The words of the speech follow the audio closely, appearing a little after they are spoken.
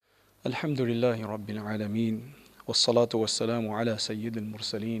الحمد لله رب العالمين والصلاة والسلام على سيد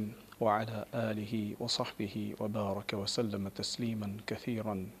المرسلين وعلى آله وصحبه وبارك وسلم تسليما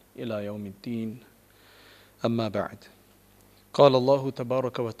كثيرا إلى يوم الدين. أما بعد، قال الله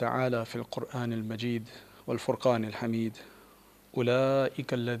تبارك وتعالى في القرآن المجيد والفرقان الحميد: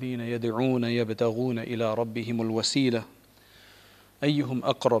 أولئك الذين يدعون يبتغون إلى ربهم الوسيلة أيهم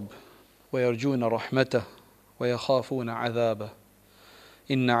أقرب ويرجون رحمته ويخافون عذابه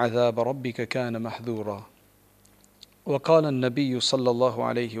إن عذاب ربك كان محذورا. وقال النبي صلى الله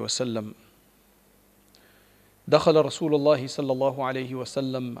عليه وسلم: دخل رسول الله صلى الله عليه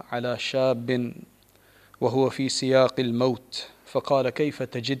وسلم على شاب وهو في سياق الموت فقال: كيف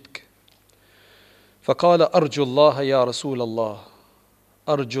تجدك؟ فقال: أرجو الله يا رسول الله،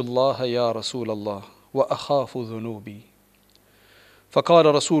 أرجو الله يا رسول الله وأخاف ذنوبي. فقال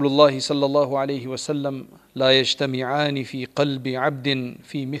رسول الله صلى الله عليه وسلم: لا يجتمعان في قلب عبد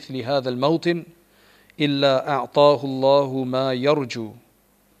في مثل هذا الموطن إلا أعطاه الله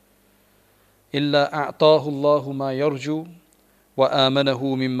ما يرجو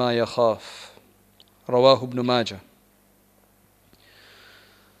وآمنه مما يخاف. رواه Ibn Majah.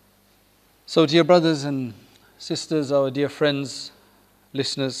 So, dear brothers and sisters, our dear friends,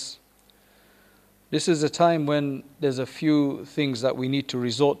 listeners, this is a time when there's a few things that we need to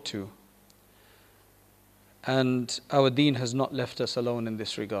resort to, and our deen has not left us alone in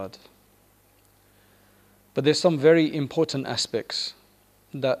this regard. But there's some very important aspects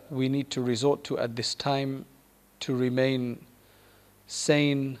that we need to resort to at this time to remain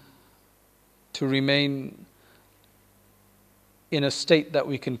sane, to remain in a state that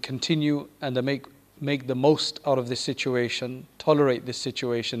we can continue and make the most out of this situation, tolerate this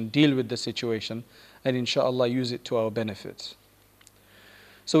situation, deal with the situation, and inshallah use it to our benefit.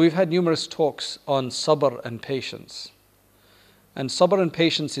 So we've had numerous talks on sabr and patience. And sabr and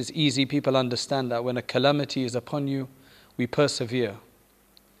patience is easy. People understand that when a calamity is upon you, we persevere.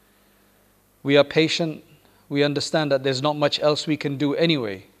 We are patient. We understand that there's not much else we can do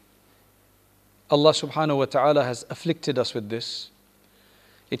anyway. Allah subhanahu wa ta'ala has afflicted us with this.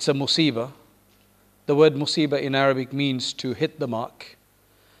 It's a musibah. The word musibah in Arabic means to hit the mark.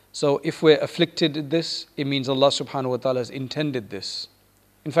 So if we're afflicted with this, it means Allah subhanahu wa ta'ala has intended this.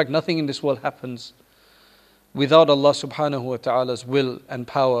 In fact, nothing in this world happens without Allah subhanahu wa ta'ala's will and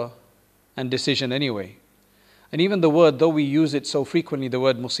power and decision anyway. And even the word, though we use it so frequently, the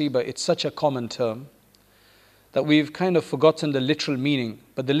word musibah, it's such a common term that we've kind of forgotten the literal meaning,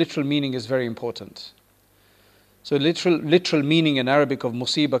 but the literal meaning is very important. So literal meaning in Arabic of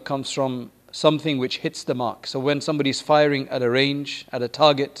musibah comes from something which hits the mark. So when somebody's firing at a range, at a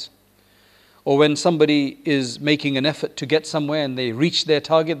target, or when somebody is making an effort to get somewhere and they reach their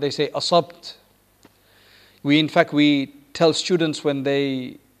target, they say asabt. We tell students when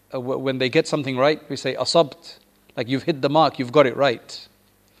they get something right, we say asabt, like you've hit the mark, you've got it right.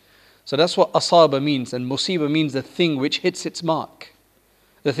 So that's what asaba means, and musibah means the thing which hits its mark,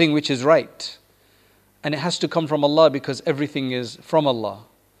 the thing which is right. And it has to come from Allah because everything is from Allah.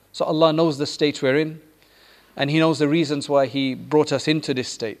 So Allah knows the state we're in, and He knows the reasons why He brought us into this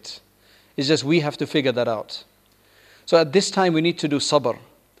state. It's just we have to figure that out. So at this time we need to do sabr.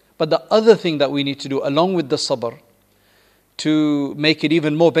 But the other thing that we need to do along with the sabr, to make it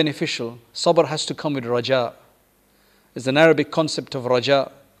even more beneficial, sabr has to come with raja. It's an Arabic concept of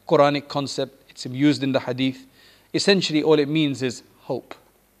raja, Quranic concept. It's used in the hadith. Essentially all it means is hope.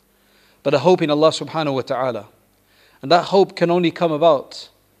 But a hope in Allah subhanahu wa ta'ala. And that hope can only come about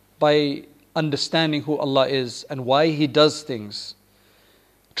by understanding who Allah is and why He does things.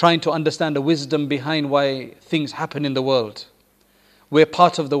 Trying to understand the wisdom behind why things happen in the world. We're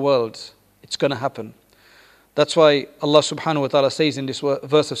part of the world. It's going to happen. That's why Allah subhanahu wa ta'ala says in this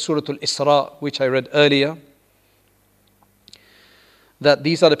verse of Surah Al-Isra, which I read earlier, that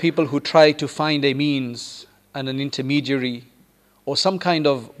these are the people who try to find a means and an intermediary or some kind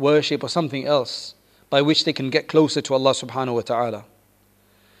of worship or something else by which they can get closer to Allah subhanahu wa ta'ala.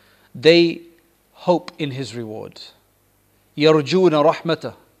 They hope in His reward. يَرْجُونَ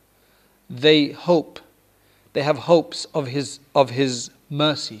رَحْمَتَهُ. They hope. They have hopes of His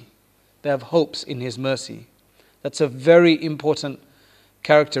mercy. They have hopes in His mercy. That's a very important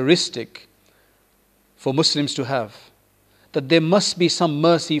characteristic for Muslims to have. That there must be some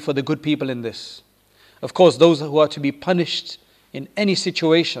mercy for the good people in this. Of course, those who are to be punished in any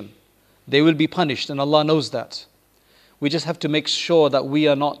situation, they will be punished, and Allah knows that. We just have to make sure that we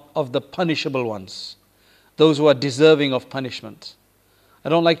are not of the punishable ones, those who are deserving of punishment. I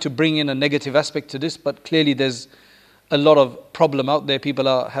don't like to bring in a negative aspect to this, but clearly there's a lot of problem out there. People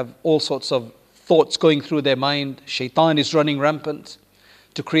have all sorts of thoughts going through their mind. Shaitan is running rampant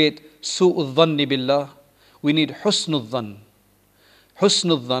to create su'ul dhanni billah. We need husnul dhann.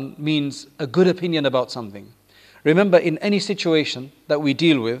 Husnul dhann means a good opinion about something. Remember, in any situation that we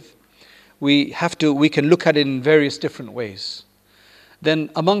deal with, we can look at it in various different ways.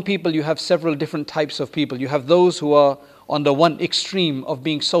 Then among people you have several different types of people. You have those who are on the one extreme of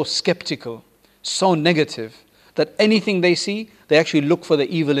being so skeptical, so negative, that anything they see, they actually look for the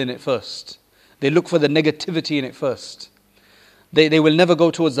evil in it first. They look for the negativity in it first. They will never go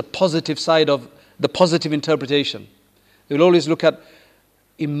towards the positive side of the positive interpretation. They will always look at,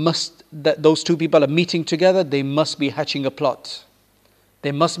 that those two people are meeting together, they must be hatching a plot.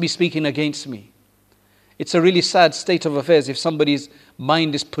 They must be speaking against me. It's a really sad state of affairs if somebody's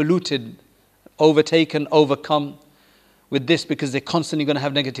mind is polluted, overtaken, overcome with this, because they're constantly going to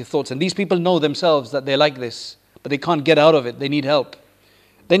have negative thoughts. And these people know themselves that they're like this, but they can't get out of it. They need help.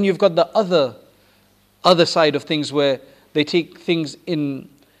 Then you've got the other side of things where they take things in,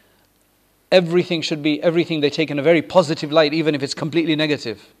 everything they take in a very positive light, even if it's completely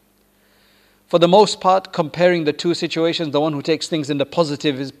negative. For the most part, comparing the two situations, the one who takes things in the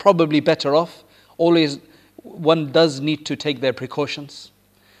positive is probably better off. Always, one does need to take their precautions.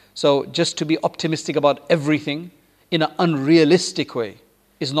 So just to be optimistic about everything in an unrealistic way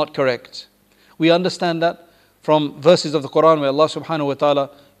is not correct. We understand that from verses of the Quran where Allah subhanahu wa ta'ala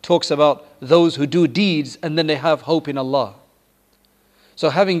talks about those who do deeds and then they have hope in Allah. So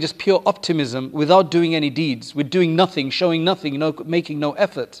having just pure optimism without doing any deeds, with doing nothing, showing nothing, making no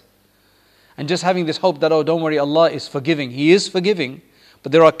effort, and just having this hope that, oh, don't worry, Allah is forgiving. He is forgiving,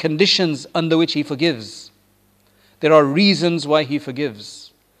 but there are conditions under which He forgives. There are reasons why He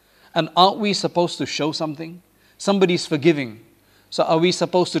forgives. And aren't we supposed to show something? Somebody's forgiving. So are we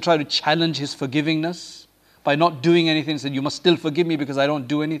supposed to try to challenge His forgivingness by not doing anything? Say, you must still forgive me because I don't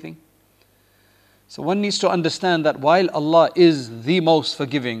do anything. So one needs to understand that while Allah is the most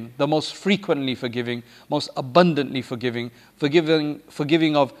forgiving, the most frequently forgiving, most abundantly forgiving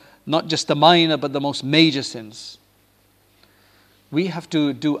of not just the minor but the most major sins, we have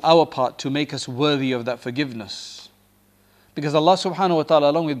to do our part to make us worthy of that forgiveness. Because Allah subhanahu wa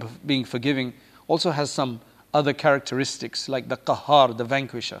ta'ala, along with being forgiving, also has some other characteristics like the Qahhar, the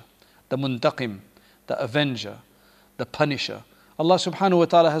vanquisher, the Muntaqim, the avenger, the punisher. Allah subhanahu wa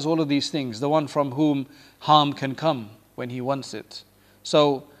ta'ala has all of these things, the one from whom harm can come when He wants it.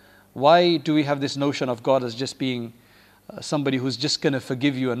 So why do we have this notion of God as just being somebody who's just going to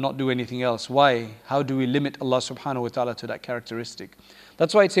forgive you and not do anything else? Why? How do we limit Allah subhanahu wa ta'ala to that characteristic?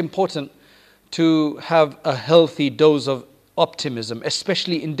 That's why it's important to have a healthy dose of optimism,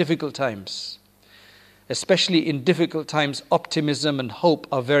 especially in difficult times. Especially in difficult times, optimism and hope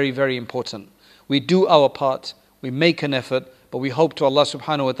are very, very important. We do our part, we make an effort, but we hope to Allah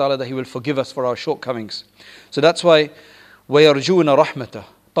subhanahu wa ta'ala that He will forgive us for our shortcomings. So that's why وَيَرْجُونَ رَحْمَتَهُ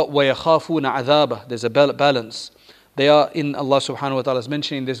but وَيَخَافُونَ عَذَابَهُ. There's a balance. They are, in Allah subhanahu wa ta'ala is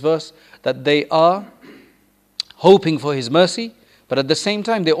mentioning in this verse, that they are hoping for His mercy, but at the same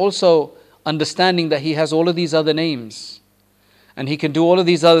time they're also understanding that He has all of these other names and He can do all of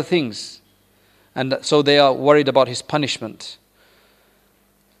these other things. And so they are worried about His punishment.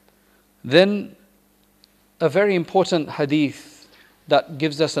 Then a very important hadith that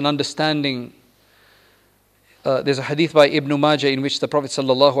gives us an understanding. There's a hadith by Ibn Majah in which the Prophet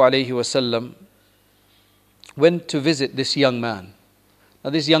sallallahu alaihi wasallam went to visit this young man. Now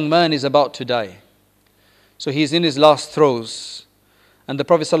this young man is about to die. So he's in his last throes. And the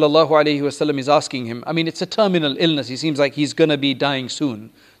Prophet sallallahu alaihi wasallam is asking him, it's a terminal illness. He seems like he's going to be dying soon.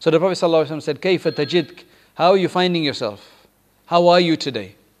 So the Prophet sallallahu alaihi wasallam said, كَيْفَ تَجِدْكَ? How are you finding yourself? How are you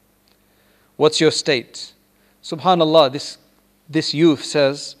today? What's your state? Subhanallah, this youth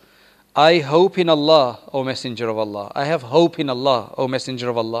says, I hope in Allah, O Messenger of Allah. I have hope in Allah, O Messenger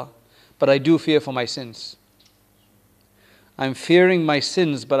of Allah. But I do fear for my sins. I'm fearing my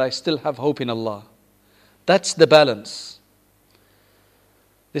sins, but I still have hope in Allah. That's the balance.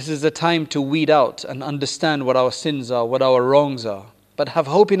 This is the time to weed out and understand what our sins are, what our wrongs are. But have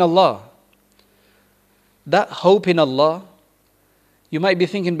hope in Allah. That hope in Allah, you might be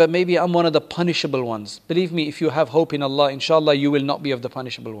thinking, but maybe I'm one of the punishable ones. Believe me, if you have hope in Allah, inshallah, you will not be of the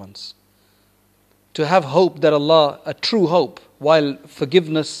punishable ones. To have hope that Allah, a true hope, while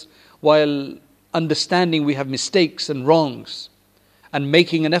forgiveness, while understanding we have mistakes and wrongs, and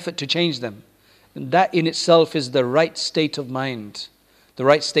making an effort to change them, that in itself is the right state of mind, the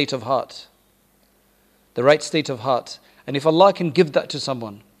right state of heart. The right state of heart. And if Allah can give that to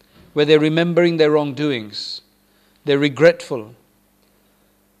someone, where they're remembering their wrongdoings, they're regretful,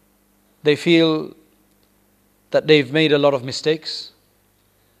 they feel that they've made a lot of mistakes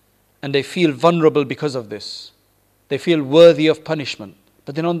and they feel vulnerable because of this. They feel worthy of punishment.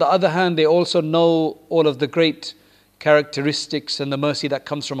 But then on the other hand, they also know all of the great characteristics and the mercy that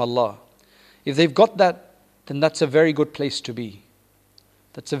comes from Allah. If they've got that, then that's a very good place to be.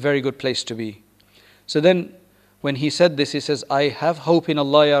 That's a very good place to be. So then, when he said this, he says, I have hope in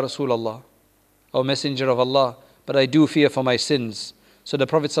Allah, Ya Rasulullah, O Messenger of Allah, but I do fear for my sins. So the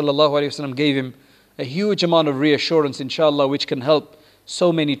Prophet ﷺ gave him a huge amount of reassurance, inshallah, which can help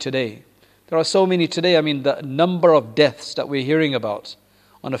so many today. There are so many today, the number of deaths that we're hearing about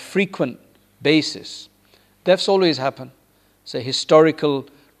on a frequent basis. Deaths always happen. It's a historical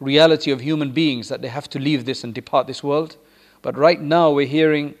reality of human beings that they have to leave this and depart this world. But right now we're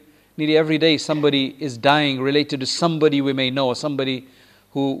hearing nearly every day somebody is dying related to somebody we may know, or somebody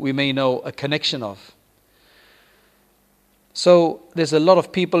who we may know a connection of. So there's a lot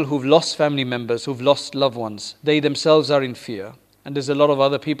of people who've lost family members, who've lost loved ones. They themselves are in fear. And there's a lot of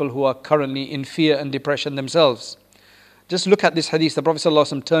other people who are currently in fear and depression themselves. Just look at this hadith. The Prophet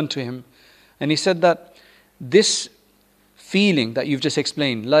ﷺ turned to him and he said that this feeling that you've just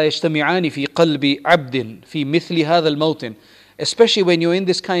explained, لا يجتمعان في قلب عبد في مثل هذا الموطن, especially when you're in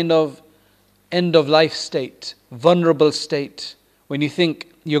this kind of end of life state, vulnerable state, when you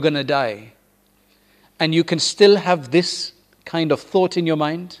think you're going to die, and you can still have this kind of thought in your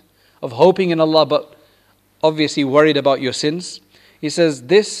mind of hoping in Allah, but obviously worried about your sins. He says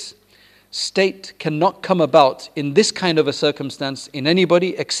this state cannot come about in this kind of a circumstance in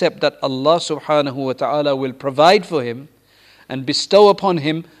anybody except that Allah subhanahu wa ta'ala will provide for him and bestow upon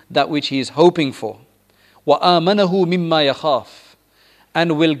him that which he is hoping for. وَآمَنَهُ مِمَّا يَخَافُ,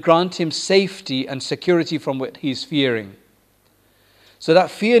 and will grant him safety and security from what he is fearing. So that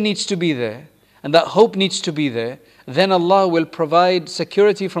fear needs to be there, and that hope needs to be there. Then Allah will provide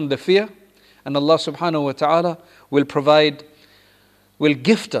security from the fear, and Allah subhanahu wa ta'ala will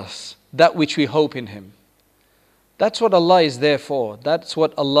gift us that which we hope in Him. That's what Allah is there for. That's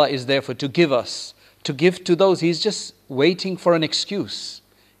what Allah is there for, to give us, to give to those. He's just waiting for an excuse.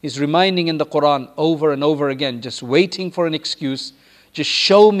 He's reminding in the Quran over and over again, just waiting for an excuse. Just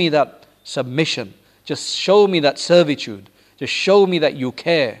show me that submission. Just show me that servitude. Just show me that you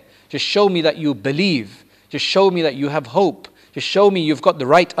care. Just show me that you believe. Just show me that you have hope. Just show me you've got the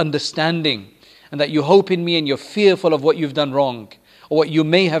right understanding and that you hope in me and you're fearful of what you've done wrong or what you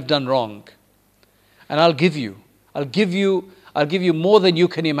may have done wrong. And I'll give you more than you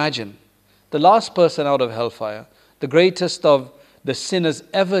can imagine. The last person out of hellfire, the greatest of the sinners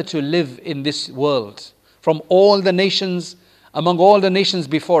ever to live in this world, from all the nations, among all the nations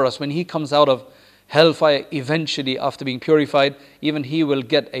before us, when he comes out of hellfire eventually after being purified, even he will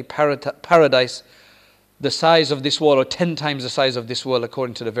get a paradise the size of this world or 10 times the size of this world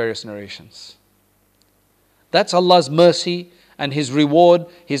according to the various narrations. That's Allah's mercy and His reward,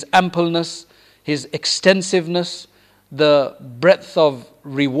 His ampleness, His extensiveness, the breadth of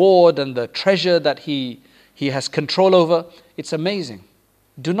reward and the treasure that He has control over. It's amazing.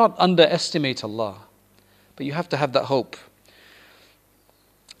 Do not underestimate Allah. But you have to have that hope.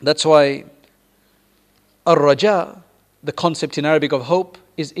 That's why Ar-Raja, the concept in Arabic of hope,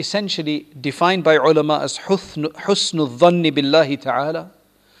 is essentially defined by ulama as husnul dhanni billahi ta'ala.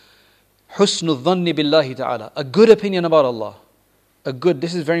 Husnul dhanni billahi ta'ala. A good opinion about Allah.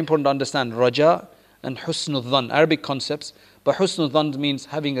 This is very important to understand. Raja and husnul dhann, Arabic concepts. But husnul dhann means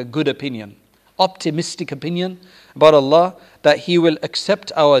having a good opinion. Optimistic opinion about Allah, that He will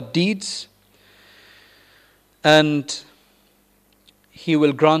accept our deeds and He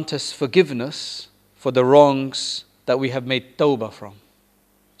will grant us forgiveness for the wrongs that we have made tawbah from.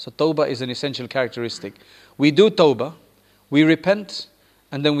 So tawbah is an essential characteristic. We do tawbah, we repent,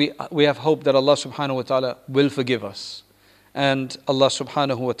 and then we have hope that Allah subhanahu wa ta'ala will forgive us. And Allah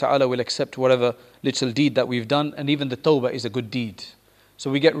subhanahu wa ta'ala will accept whatever little deed that we've done, and even the tawbah is a good deed. So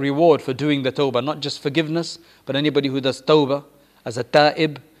we get reward for doing the tawbah, not just forgiveness, but anybody who does tawbah as a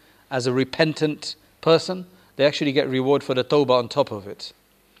ta'ib, as a repentant person, they actually get reward for the tawbah on top of it.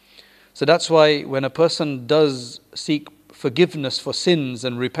 So that's why when a person does seek forgiveness for sins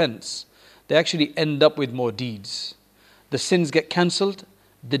and repents, they actually end up with more deeds. The sins get cancelled,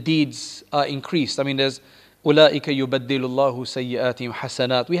 the deeds are increased. There's أُولَٰئِكَ يُبَدِّلُ اللَّهُ سَيِّئَاتِهِمْ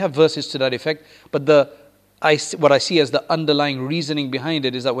حَسَنَاتٍ. We have verses to that effect, but what I see as the underlying reasoning behind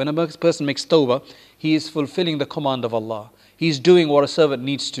it is that when a person makes tawbah, he is fulfilling the command of Allah. He is doing what a servant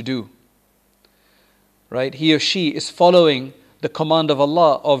needs to do. Right? He or she is following the command of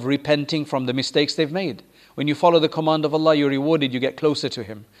Allah of repenting from the mistakes they've made. When you follow the command of Allah, you're rewarded, you get closer to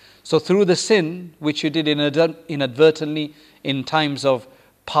Him. So through the sin, which you did inadvertently in times of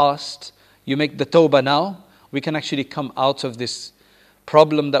past, you make the tawbah now, we can actually come out of this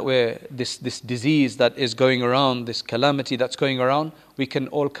problem that this disease that is going around, this calamity that's going around. we can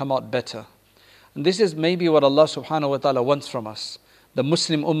all come out better. And this is maybe what Allah subhanahu wa ta'ala wants from us, the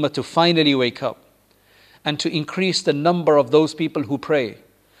Muslim ummah, to finally wake up and to increase the number of those people who pray.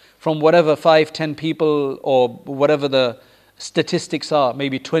 From whatever 5, 10 people or whatever the statistics are,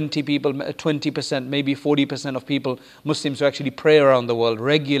 maybe 20 people, 20%, maybe 40% of people, Muslims who actually pray around the world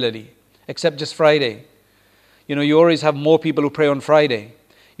regularly, except just Friday. You know, you always have more people who pray on Friday.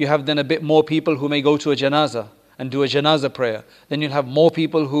 You have then a bit more people who may go to a janazah and do a janazah prayer. Then you'll have more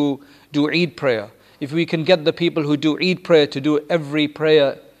people who do Eid prayer. If we can get the people who do Eid prayer to do every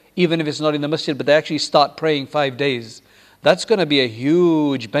prayer, even if it's not in the masjid, but they actually start praying 5 days, that's going to be a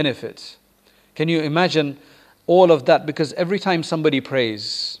huge benefit. Can you imagine all of that? Because every time somebody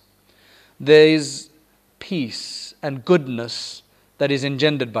prays, there is peace and goodness that is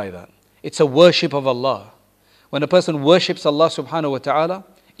engendered by that. It's a worship of Allah. When a person worships Allah subhanahu wa ta'ala,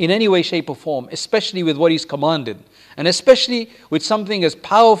 in any way, shape or form, especially with what He's commanded, and especially with something as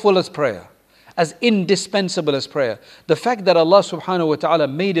powerful as prayer, as indispensable as prayer, the fact that Allah subhanahu wa ta'ala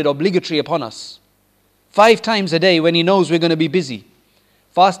made it obligatory upon us, 5 times a day when He knows we're going to be busy.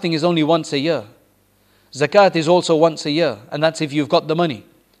 Fasting is only once a year. Zakat is also once a year, and that's if you've got the money.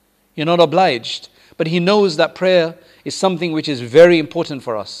 You're not obliged. But He knows that prayer is something which is very important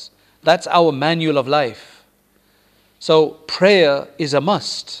for us. That's our manual of life. So prayer is a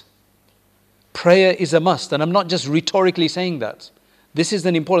must. Prayer is a must. And I'm not just rhetorically saying that. This is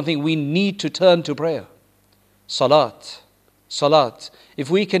an important thing. We need to turn to prayer. Salat. Salat. If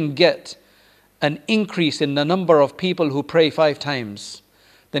we can get an increase in the number of people who pray 5 times,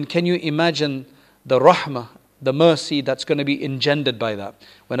 then can you imagine the rahmah, the mercy that's going to be engendered by that?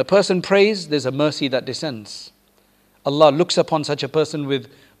 When a person prays, there's a mercy that descends. Allah looks upon such a person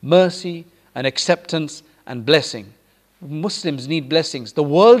with mercy and acceptance and blessing. Muslims need blessings. The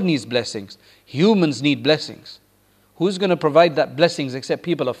world needs blessings. Humans need blessings. Who's going to provide that blessings except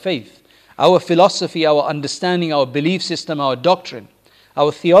people of faith? Our philosophy, our understanding, our belief system, our doctrine,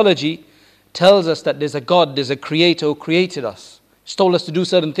 our theology tells us that there's a God, there's a creator who created us. He's told us to do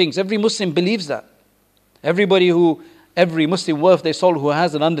certain things. Every Muslim believes that. Every Muslim worth their soul who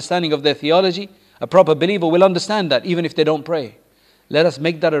has an understanding of their theology, a proper believer, will understand that even if they don't pray. Let us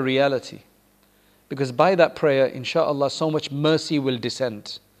make that a reality. Because by that prayer, inshallah, so much mercy will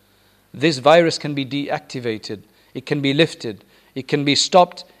descend. This virus can be deactivated. It can be lifted. It can be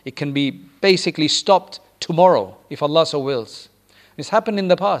stopped. It can be basically stopped tomorrow, if Allah so wills. It's happened in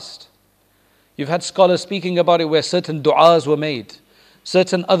the past. You've had scholars speaking about it where certain du'as were made.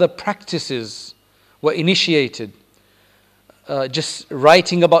 Certain other practices were initiated. Just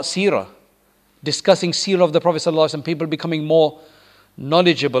writing about seerah, discussing seerah of the Prophet ﷺ, people becoming more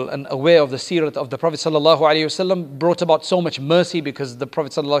knowledgeable and aware of the seerah of the Prophet ﷺ brought about so much mercy, because the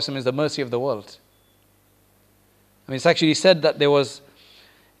Prophet ﷺ is the mercy of the world. I mean, it's actually said that there was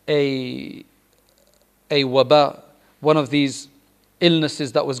a waba, one of these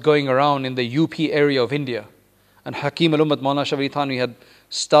illnesses that was going around in the UP area of India. And Hakim al-Ummat Maulana Shah Wali Thanvi had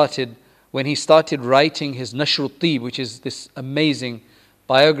started, when he started writing his Nashr al-Tib, which is this amazing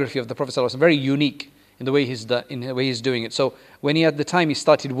biography of the Prophet ﷺ, very unique in the way he's doing it. So when he had the time, he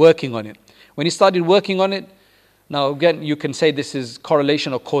started working on it. When he started working on it, now again, you can say this is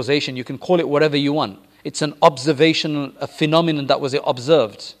correlation or causation. You can call it whatever you want. It's an observation, a phenomenon that was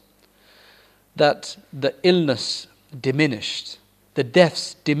observed. That the illness diminished. The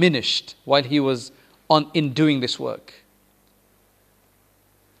deaths diminished while he was in doing this work.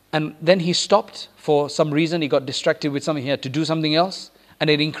 And then he stopped for some reason. He got distracted with something. He had to do something else. And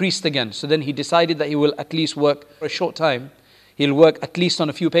it increased again. So then he decided that he will at least work for a short time. He'll work at least on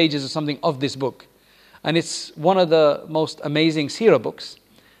a few pages or something of this book. And it's one of the most amazing seerah books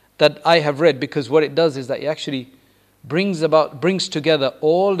that I have read, because what it does is that it actually brings together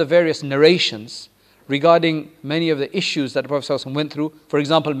all the various narrations regarding many of the issues that the Prophet ﷺ went through. For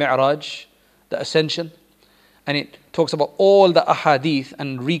example, Mi'raj, the ascension. And it talks about all the ahadith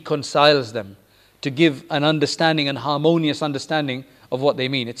and reconciles them to give an understanding, an harmonious understanding of what they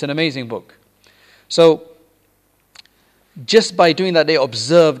mean. It's an amazing book. So, just by doing that, they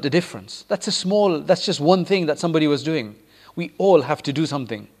observed the difference. That's just one thing that somebody was doing. We all have to do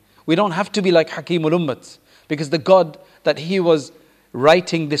something. We don't have to be like Hakim al-Ummat, because the God that he was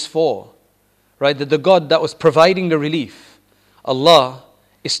writing this for, right, that the God that was providing the relief, Allah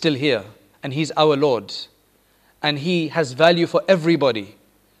is still here, and He's our Lord, and He has value for everybody.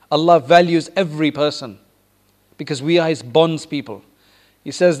 Allah values every person, because we are His bondspeople.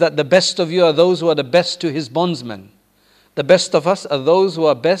 He says that the best of you are those who are the best to His bondsmen. The best of us are those who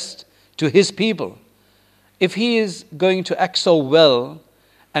are best to His people. If He is going to act so well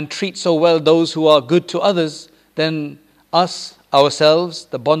and treat so well those who are good to others, then us, ourselves,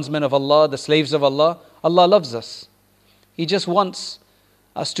 the bondsmen of Allah, the slaves of Allah, Allah loves us. He just wants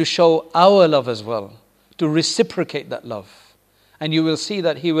us to show our love as well, to reciprocate that love. And you will see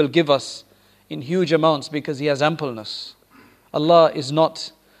that He will give us in huge amounts because He has ampleness. Allah is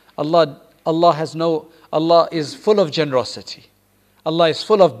full of generosity. Allah is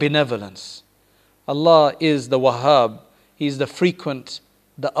full of benevolence. Allah is the Wahhab. He is the frequent,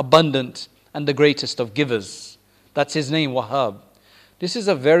 the abundant, and the greatest of givers. That's His name, Wahhab. This is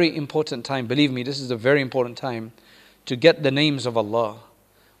a very important time. Believe me, this is a very important time to get the names of Allah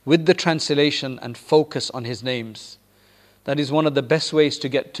with the translation and focus on His names. That is one of the best ways to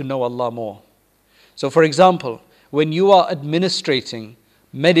get to know Allah more. So for example, when you are administrating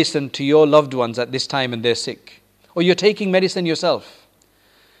medicine to your loved ones at this time and they're sick, or you're taking medicine yourself,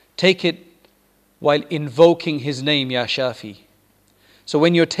 take it while invoking His name, Ya Shafi. So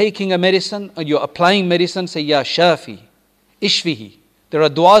when you're taking a medicine or you're applying medicine, say Ya Shafi, Ishfihi. There are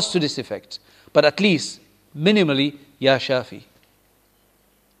du'as to this effect, but at least minimally Ya Shafi.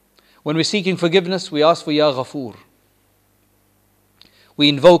 When we're seeking forgiveness, we ask for Ya Ghafoor. We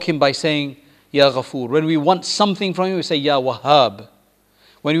invoke Him by saying Ya Ghafoor. When we want something from Him, we say Ya Wahhab.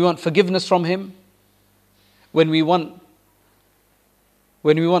 When we want forgiveness from Him, when we want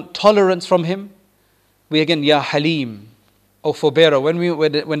tolerance from Him, we again Ya Halim, O forbearer.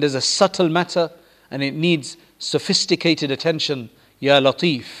 When there's a subtle matter and it needs sophisticated attention, Ya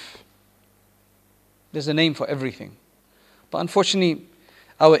Latif. There's a name for everything. But unfortunately,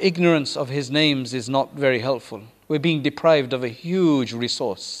 our ignorance of His names is not very helpful. We're being deprived of a huge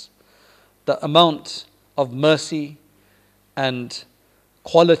resource. The amount of mercy and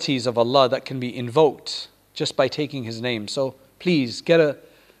qualities of Allah that can be invoked just by taking His name. So please get a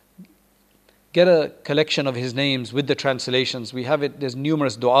collection of His names with the translations. We have it. There's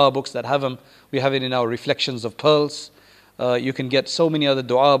numerous dua books that have them. We have it in our Reflections of Pearls. You can get so many other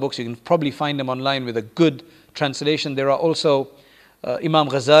dua books. You can probably find them online with a good translation. There are also Imam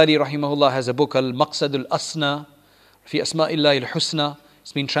Ghazali rahimahullah has a book, Al-Maqsad Al-Asna fi Asma'illahi Al-Husna.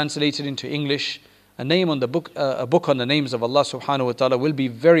 It's been translated into English. A book on the names of Allah subhanahu wa ta'ala will be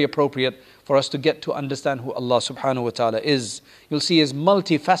very appropriate for us to get to understand who Allah subhanahu wa ta'ala is. You'll see His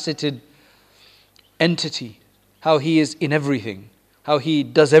multifaceted entity, how He is in everything, how He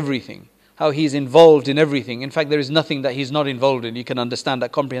does everything, how He is involved in everything. In fact, there is nothing that He's not involved in. You can understand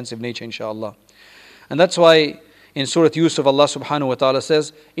that comprehensive nature, inshallah. And that's why in Surah Yusuf, Allah subhanahu wa ta'ala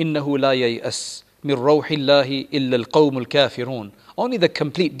says, إِنَّهُ لَا يَيْأَسْ مِنْ رَوْحِ اللَّهِ إِلَّا الْقَوْمُ الْكَافِرُونَ. Only the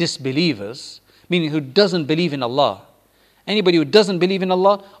complete disbelievers, meaning who doesn't believe in Allah. Anybody who doesn't believe in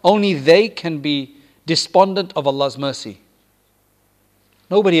Allah, only they can be despondent of Allah's mercy.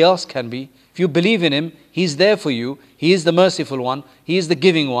 Nobody else can be. If you believe in Him, He's there for you. He is the merciful one. He is the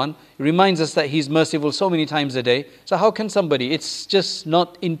giving one. He reminds us that He's merciful so many times a day. So how can somebody? It's just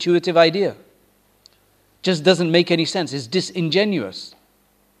not intuitive idea. Just doesn't make any sense. It's disingenuous.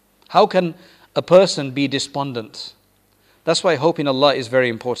 How can a person be despondent? That's why hope in Allah is very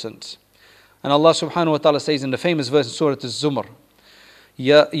important. And Allah subhanahu wa ta'ala says in the famous verse in Surah Al-Zumar,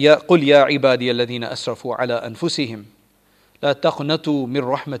 قُلْ يَا عِبَادِيَ الَّذِينَ أَسْرَفُوا عَلَىٰ أَنفُسِهِمْ لَا تَقْنَطُوا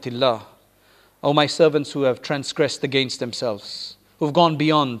مِنْ رَحْمَةِ اللَّهِ. O my servants who have transgressed against themselves, who've gone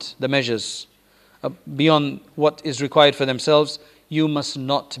beyond the measures, beyond what is required for themselves, you must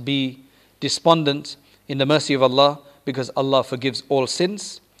not be despondent in the mercy of Allah, because Allah forgives all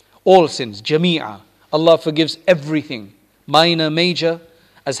sins, jami'a. Allah forgives everything, minor, major,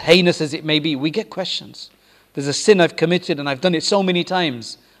 as heinous as it may be. We get questions. There's a sin I've committed and I've done it so many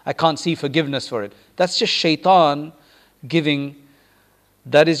times, I can't see forgiveness for it. That's just shaitan giving,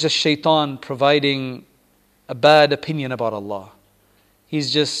 that is just shaitan providing a bad opinion about Allah.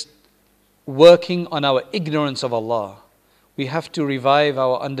 He's just working on our ignorance of Allah. We have to revive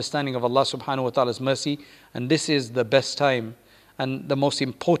our understanding of Allah subhanahu wa ta'ala's mercy, and this is the best time and the most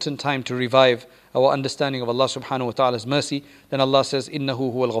important time to revive our understanding of Allah subhanahu wa ta'ala's mercy. Then Allah says, إِنَّهُ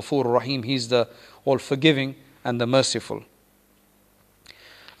هُوَ الْغَفُورُ الرَّحِيمُ. He's the all-forgiving and the merciful.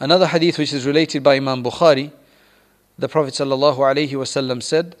 Another hadith which is related by Imam Bukhari, the Prophet sallallahu alaihi wasallam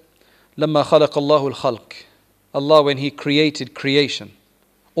said, لَمَّا خَلَقَ اللَّهُ الْخَلْقِ. Allah, when He created creation,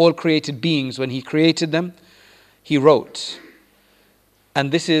 all created beings, when He created them, He wrote.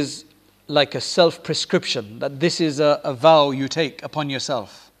 And this is like a self-prescription, that this is a vow you take upon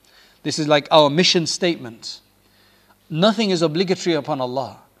yourself. This is like our mission statement. Nothing is obligatory upon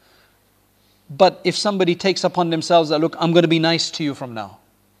Allah. But if somebody takes upon themselves that, look, I'm going to be nice to you from now.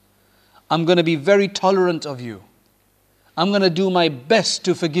 I'm going to be very tolerant of you. I'm going to do my best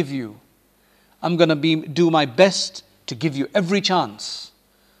to forgive you. I'm going to do my best to give you every chance,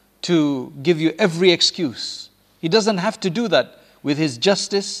 to give you every excuse. He doesn't have to do that. with His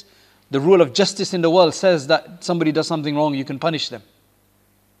justice. The rule of justice in the world says that somebody does something wrong, you can punish them.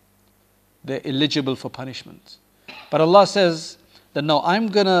 They're eligible for punishment. But Allah says that no, I'm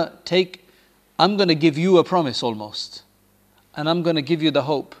going to give you a promise almost. And I'm going to give you the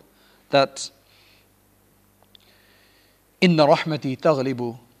hope that Inna rahmati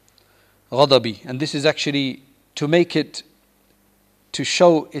taghlibu ghadabi. And this is actually to make it, to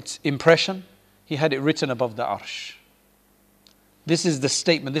show its impression, He had it written above the arsh. This is the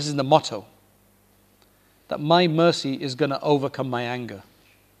statement, this is the motto. That my mercy is going to overcome my anger.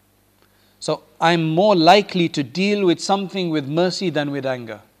 So I'm more likely to deal with something with mercy than with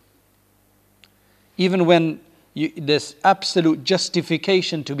anger. Even when there's absolute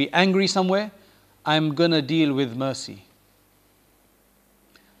justification to be angry somewhere, I'm going to deal with mercy.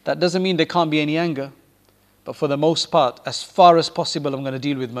 That doesn't mean there can't be any anger, but for the most part, as far as possible, I'm going to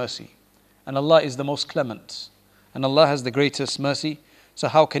deal with mercy. And Allah is the most clement. And Allah has the greatest mercy. So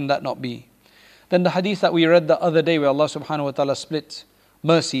how can that not be? Then the hadith that we read the other day where Allah subhanahu wa ta'ala split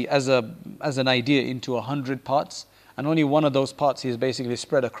mercy as an idea into 100 parts. And only one of those parts is basically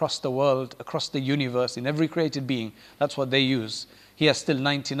spread across the world, across the universe, in every created being. That's what they use. He has still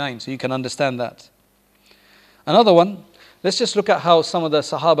 99, so you can understand that. Another one, let's just look at how some of the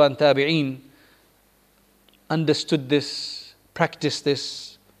Sahaba and Tabi'een understood this, practiced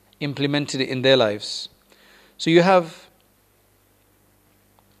this, implemented it in their lives. So you have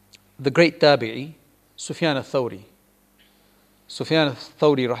the great Tabi'i, Sufyan al-Thawri. Sufyan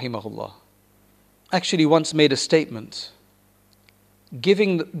al-Thawri rahimahullah actually once made a statement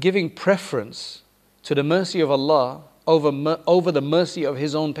giving preference to the mercy of Allah over the mercy of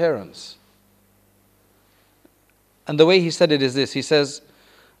his own parents. And the way he said it is this. He says,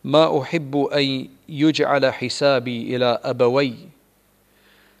 ما أحب أن يجعل حسابي إلى أبوي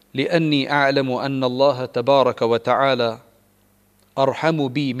لأني أعلم أن الله تبارك وتعالى أرحم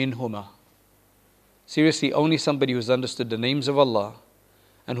بي منهما. Seriously, only somebody who's understood the names of Allah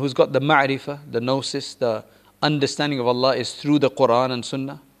and who's got the ma'rifah, the gnosis, the understanding of Allah is through the Quran and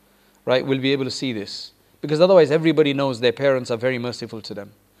Sunnah, right, will be able to see this. Because otherwise everybody knows their parents are very merciful to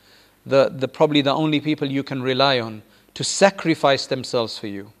them. Probably the only people you can rely on to sacrifice themselves for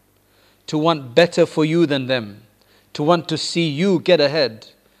you, to want better for you than them, to want to see you get ahead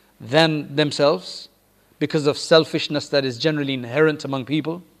than themselves because of selfishness that is generally inherent among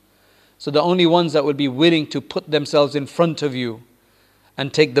people. So the only ones that would be willing to put themselves in front of you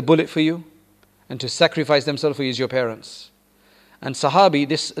and take the bullet for you and to sacrifice themselves for you is your parents. And Sahabi,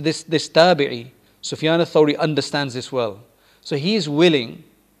 this Tabi'i, Sufyan al-Thawri understands this well. So he is willing,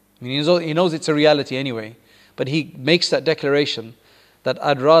 I mean, he knows it's a reality anyway, but he makes that declaration that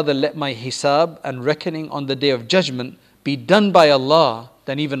I'd rather let my hisab and reckoning on the day of judgment be done by Allah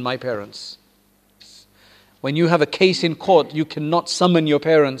than even my parents. When you have a case in court, you cannot summon your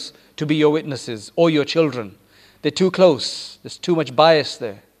parents to be your witnesses or your children. They're too close. There's too much bias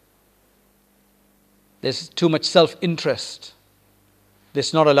there. There's too much self-interest.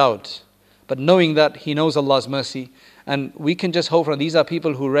 That's not allowed. But knowing that he knows Allah's mercy, and we can just hope from these are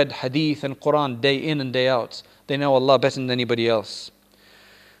people who read hadith and Quran day in and day out. They know Allah better than anybody else.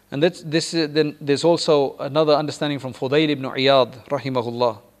 And then there's also another understanding from Fudayl ibn Iyad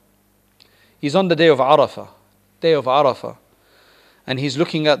rahimahullah. He's on the day of Arafah, and he's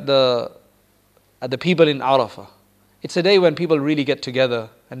looking at the people in Arafah. It's a day when people really get together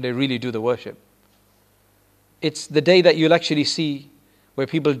and they really do the worship. It's the day that you'll actually see where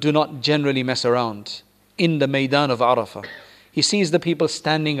people do not generally mess around in the Maidan of Arafah. He sees the people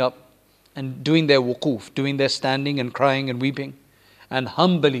standing up and doing their wuquf, doing their standing and crying and weeping and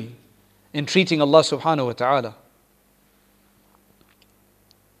humbly entreating Allah subhanahu wa ta'ala.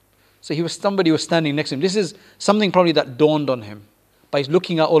 So somebody was standing next to him. This is something probably that dawned on him by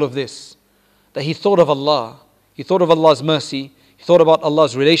looking at all of this. That he thought of Allah. He thought of Allah's mercy. He thought about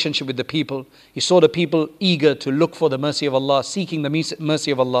Allah's relationship with the people. He saw the people eager to look for the mercy of Allah, seeking the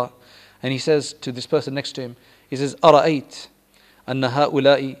mercy of Allah. And he says to this person next to him, he says, أَرَأَيْتَ أَنَّ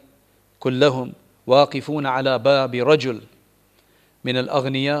هَؤُلَاءِ كُلَّهُمْ وَاقِفُونَ عَلَى بَابِ رَجُلٍ مِنَ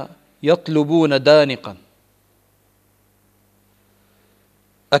الْأَغْنِيَاءِ يَطْلُبُونَ دَانِقًا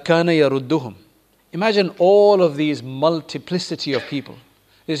أَكَانَ يَرُدُّهُمْ. Imagine all of these multiplicity of people.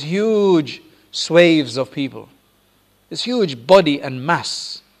 These huge swathes of people. This huge body and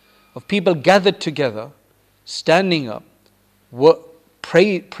mass of people gathered together, standing up,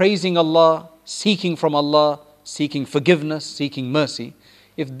 praising Allah, seeking from Allah, seeking forgiveness, seeking mercy.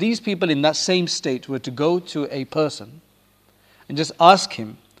 If these people in that same state were to go to a person and just ask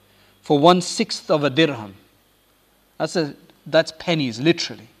him for 1/6 of a dirham, that's pennies,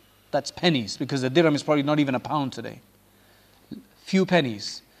 literally. That's pennies, because the dirham is probably not even a pound today. few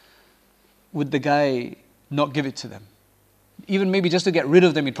pennies, would the guy not give it to them? Even maybe just to get rid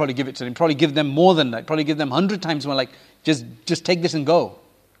of them, he'd probably give it to them. He'd probably give them more than that. Probably give them 100 times more, like, just take this and go.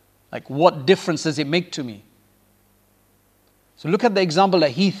 Like, what difference does it make to me? So look at the example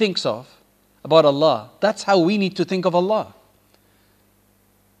that he thinks of about Allah. That's how we need to think of Allah.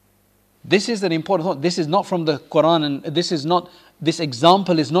 This is an important thought. This is not from the Quran, and this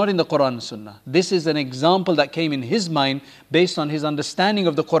example is not in the Quran and Sunnah. This is an example that came in his mind based on his understanding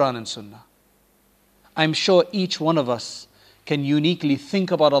of the Quran and Sunnah. I'm sure each one of us can uniquely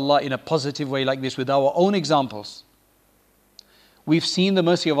think about Allah in a positive way like this with our own examples. We've seen the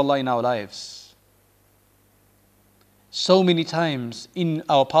mercy of Allah in our lives so many times in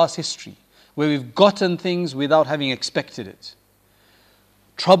our past history, where we've gotten things without having expected it.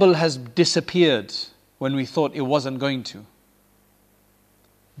 Trouble has disappeared when we thought it wasn't going to.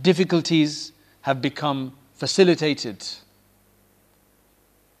 Difficulties have become facilitated.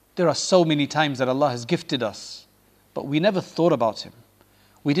 There are so many times that Allah has gifted us, but we never thought about Him.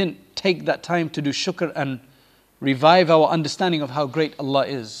 We didn't take that time to do shukr and revive our understanding of how great Allah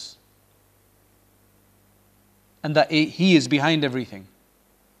is, and that He is behind everything.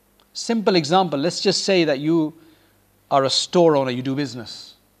 Simple example, let's just say that you are a store owner, you do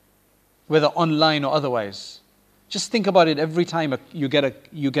business, whether online or otherwise. Just think about it every time you get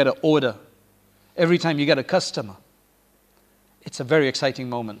an order, every time you get a customer. It's a very exciting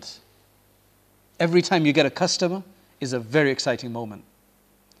moment. Every time you get a customer is a very exciting moment.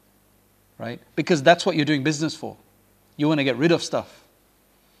 Right? Because that's what you're doing business for. You want to get rid of stuff.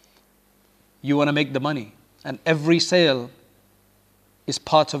 You want to make the money. And every sale is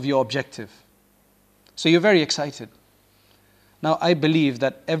part of your objective. So you're very excited. Now I believe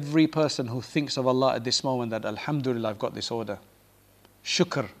that every person who thinks of Allah at this moment, that Alhamdulillah, I've got this order.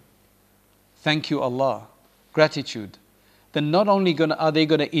 Shukr. Thank you Allah. Gratitude. Then not only are they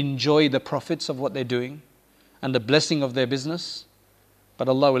going to enjoy the profits of what they're doing and the blessing of their business, but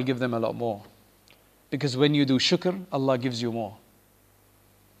Allah will give them a lot more. Because when you do shukr, Allah gives you more.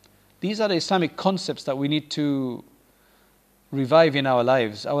 These are the Islamic concepts that we need to revive in our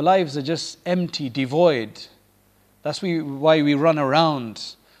lives. Our lives are just empty, devoid. That's why we run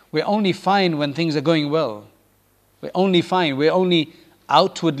around. We're only fine when things are going well. We're only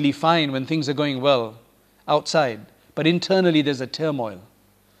outwardly fine when things are going well outside. But internally there's a turmoil.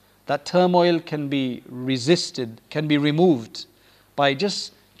 That turmoil can be resisted, can be removed by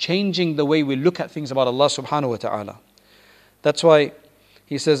just changing the way we look at things about Allah subhanahu wa ta'ala. That's why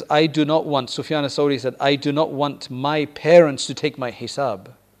he says, Sufyan as-Sawri said, I do not want my parents to take my hisab,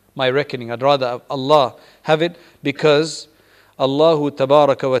 my reckoning. I'd rather Allah have it, because Allahu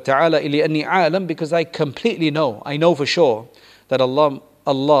tabaraka wa ta'ala ili anni a'lam, because I completely know, I know for sure that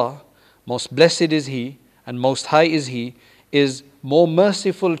Allah, most blessed is He and most high is He, is more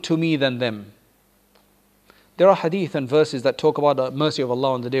merciful to me than them. There are hadith and verses that talk about the mercy of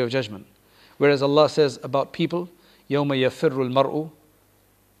Allah on the Day of Judgment. Whereas Allah says about people, يَوْمَ يَفِرُّ الْمَرْءُ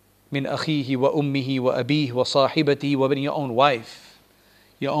مِنْ أَخِيهِ وَأُمِّهِ وَأَبِيهِ وَصَاحِبَتِهِ وَبَنِهِ. Your own wife,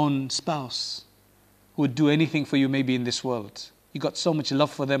 your own spouse, who would do anything for you maybe in this world. You got so much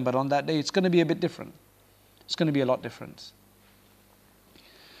love for them, but on that day it's going to be a bit different. It's going to be a lot different.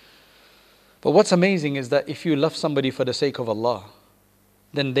 But what's amazing is that if you love somebody for the sake of Allah,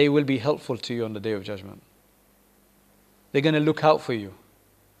 then they will be helpful to you on the Day of Judgment. They're going to look out for you.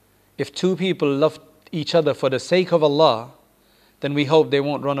 If two people love each other for the sake of Allah, then we hope they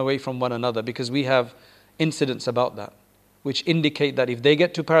won't run away from one another, because we have incidents about that, which indicate that if they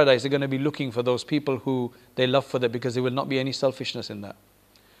get to paradise, they're going to be looking for those people who they love for that, because there will not be any selfishness in that.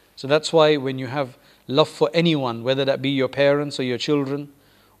 So that's why when you have love for anyone, whether that be your parents or your children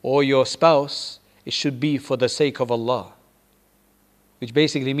or your spouse, it should be for the sake of Allah. Which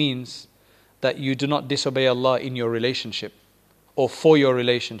basically means that you do not disobey Allah in your relationship, or for your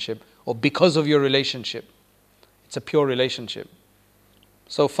relationship, or because of your relationship. It's a pure relationship.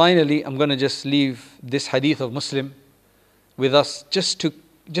 So finally, I'm going to just leave this hadith of Muslim with us just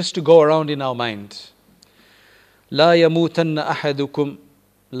to go around in our mind. لا يموتن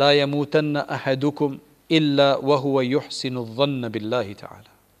أحدكم إلا وهو يحسن الظن بالله تعالى.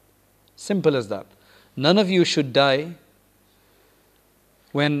 Simple as that. None of you should die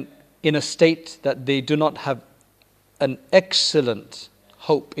when in a state that they do not have an excellent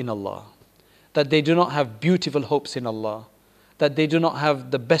hope in Allah, that they do not have beautiful hopes in Allah, that they do not have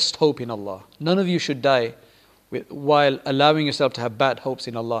the best hope in Allah. None of you should die while allowing yourself to have bad hopes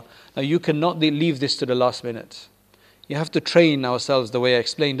in Allah. Now you cannot leave this to the last minute. You have to train ourselves the way I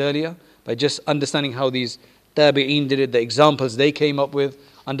explained earlier, by just understanding how these tabi'een did it, the examples they came up with,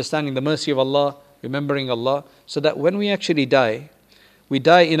 understanding the mercy of Allah, remembering Allah, so that when we actually die, we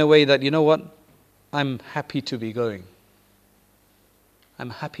die in a way that, you know what, I'm happy to be going. I'm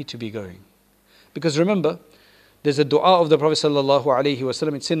happy to be going. Because remember, there's a dua of the Prophet sallallahu alaihi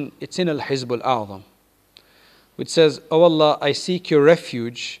wasallam. It's in Al-Hizb Al-A'zam, which says, "O Allah, I seek your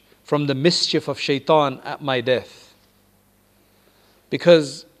refuge from the mischief of shaitan at my death."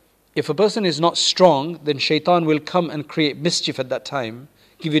 Because if a person is not strong, then shaitan will come and create mischief at that time,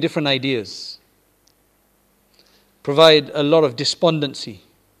 give you different ideas, provide a lot of despondency,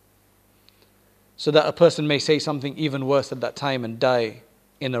 so that a person may say something even worse at that time and die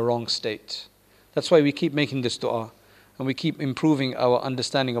in a wrong state. That's why we keep making this dua, and we keep improving our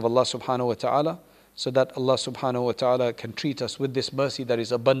understanding of Allah subhanahu wa ta'ala, so that Allah subhanahu wa ta'ala can treat us with this mercy that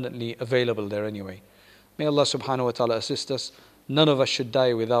is abundantly available there anyway. May Allah subhanahu wa ta'ala assist us. None of us should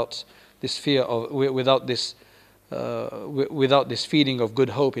die without this fear of, without this feeling of good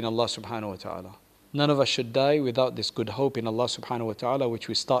hope in Allah subhanahu wa ta'ala. None of us should die without this good hope in Allah subhanahu wa ta'ala, which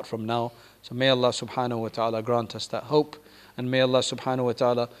we start from now. So may Allah subhanahu wa ta'ala grant us that hope, and may Allah subhanahu wa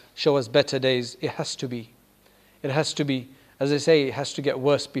ta'ala show us better days. It has to be. It has to be. As I say, it has to get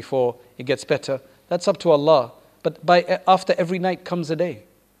worse before it gets better. That's up to Allah. But after every night comes a day.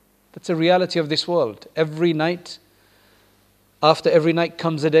 That's a reality of this world. Every night, after every night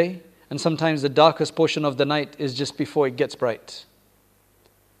comes a day, and sometimes the darkest portion of the night is just before it gets bright.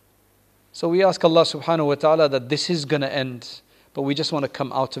 So we ask Allah subhanahu wa ta'ala that this is going to end, but we just want to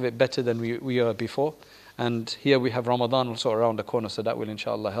come out of it better than we were before. And here we have Ramadan also around the corner, so that will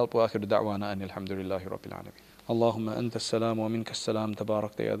inshallah help. Wa akhiru da'wana anil hamdulillahi rabbil alamin. Allahumma anta as-salam wa minka as-salam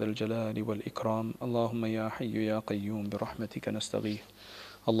tabarakta ya dhal jalali wal ikram. Allahumma ya hayyu ya qayyum bi rahmatika nastaghith.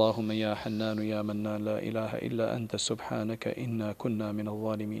 Allahumma ya hannanu ya mannan la ilaha illa anta subhanaka inna kunna min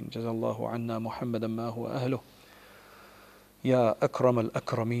al-zalimin. Jazallahu anna Muhammadan ma huwa ahluh. Ya akram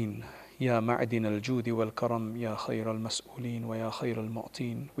al-akramin. Ya ma'din al-judi wal-karam. Ya khayr al-mas'ulin wa ya khayr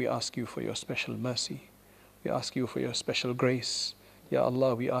al-mu'tin. We ask you for your special mercy. We ask you for your special grace. Ya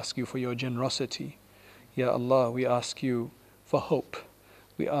Allah, we ask you for your generosity. Ya Allah, we ask you for hope.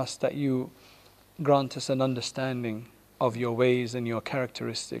 We ask that you grant us an understanding of your ways and your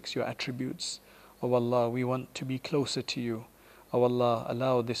characteristics, your attributes. Oh Allah, we want to be closer to you. Oh Allah,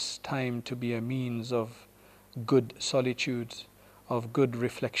 allow this time to be a means of good solitude, of good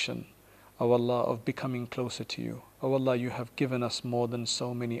reflection. Oh Allah, of becoming closer to you. Oh Allah, you have given us more than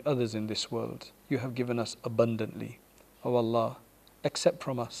so many others in this world. You have given us abundantly. Oh Allah, accept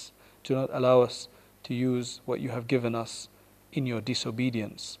from us. Do not allow us to use what you have given us in your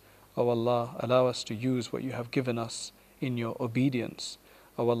disobedience. Oh Allah, allow us to use what you have given us in your obedience.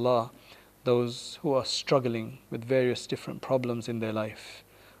 Oh Allah, those who are struggling with various different problems in their life,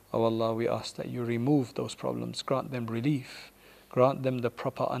 oh Allah, we ask that you remove those problems, grant them relief, grant them the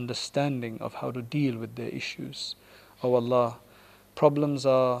proper understanding of how to deal with their issues. Oh Allah, problems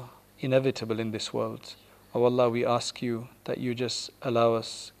are inevitable in this world. Oh Allah, we ask you that you just allow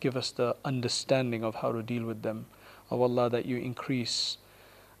us, give us the understanding of how to deal with them. Oh Allah, that you increase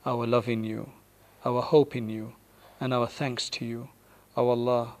our love in you, our hope in you, and our thanks to you. Oh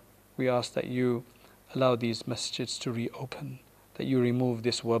Allah, we ask that you allow these masjids to reopen, that you remove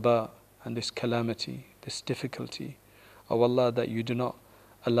this waba and this calamity, this difficulty. Oh Allah, that you do not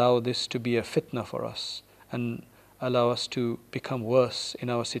allow this to be a fitna for us, and allow us to become worse in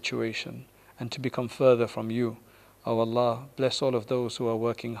our situation and to become further from you. Oh Allah, bless all of those who are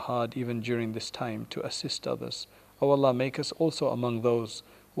working hard even during this time to assist others. Oh Allah, make us also among those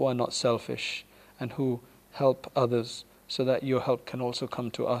who are not selfish and who help others, so that your help can also come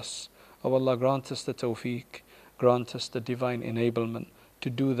to us. Oh Allah, grant us the tawfiq, grant us the divine enablement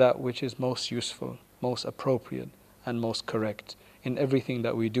to do that which is most useful, most appropriate, and most correct in everything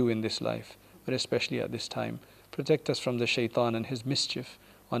that we do in this life, but especially at this time. Protect us from the shaitan and his mischief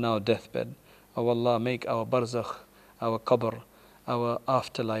on our deathbed. Oh Allah, make our barzakh, our qabr, our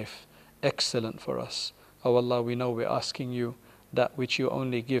afterlife excellent for us. Oh Allah, we know we're asking you that which you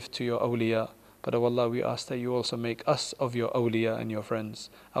only give to your awliya, but oh Allah, we ask that you also make us of your awliya and your friends.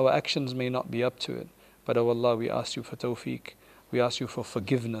 Our actions may not be up to it, but oh Allah, we ask you for tawfiq, we ask you for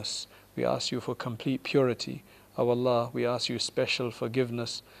forgiveness, we ask you for complete purity. Oh Allah, we ask you special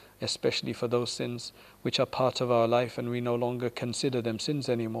forgiveness, especially for those sins which are part of our life and we no longer consider them sins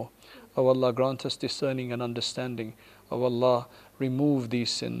anymore. Oh Allah, grant us discerning and understanding. Oh Allah, remove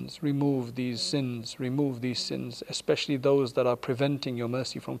these sins, remove these sins, remove these sins, especially those that are preventing your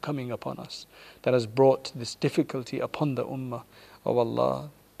mercy from coming upon us, that has brought this difficulty upon the ummah. Oh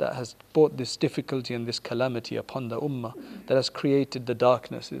Allah, that has brought this difficulty and this calamity upon the ummah, that has created the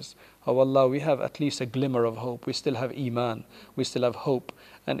darknesses. Oh Allah, we have at least a glimmer of hope. We still have iman, we still have hope,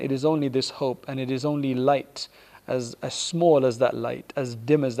 and it is only this hope and it is only light as small as that light, as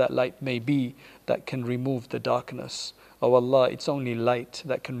dim as that light may be, that can remove the darkness. Oh Allah, it's only light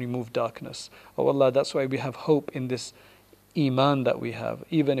that can remove darkness. Oh Allah, that's why we have hope in this iman that we have,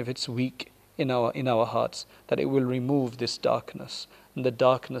 even if it's weak in our hearts, that it will remove this darkness and the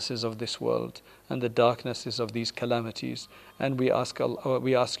darknesses of this world and the darknesses of these calamities. And we ask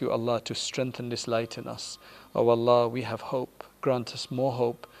you, Allah, to strengthen this light in us. Oh Allah, we have hope. Grant us more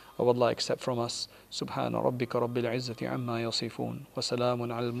hope. Oh Allah, accept from us. Subhana rabbika rabbil izzati amma yasifun. Wa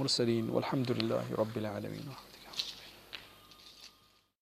salamun ala al-mursaleen. Walhamdulillahi rabbil alameen.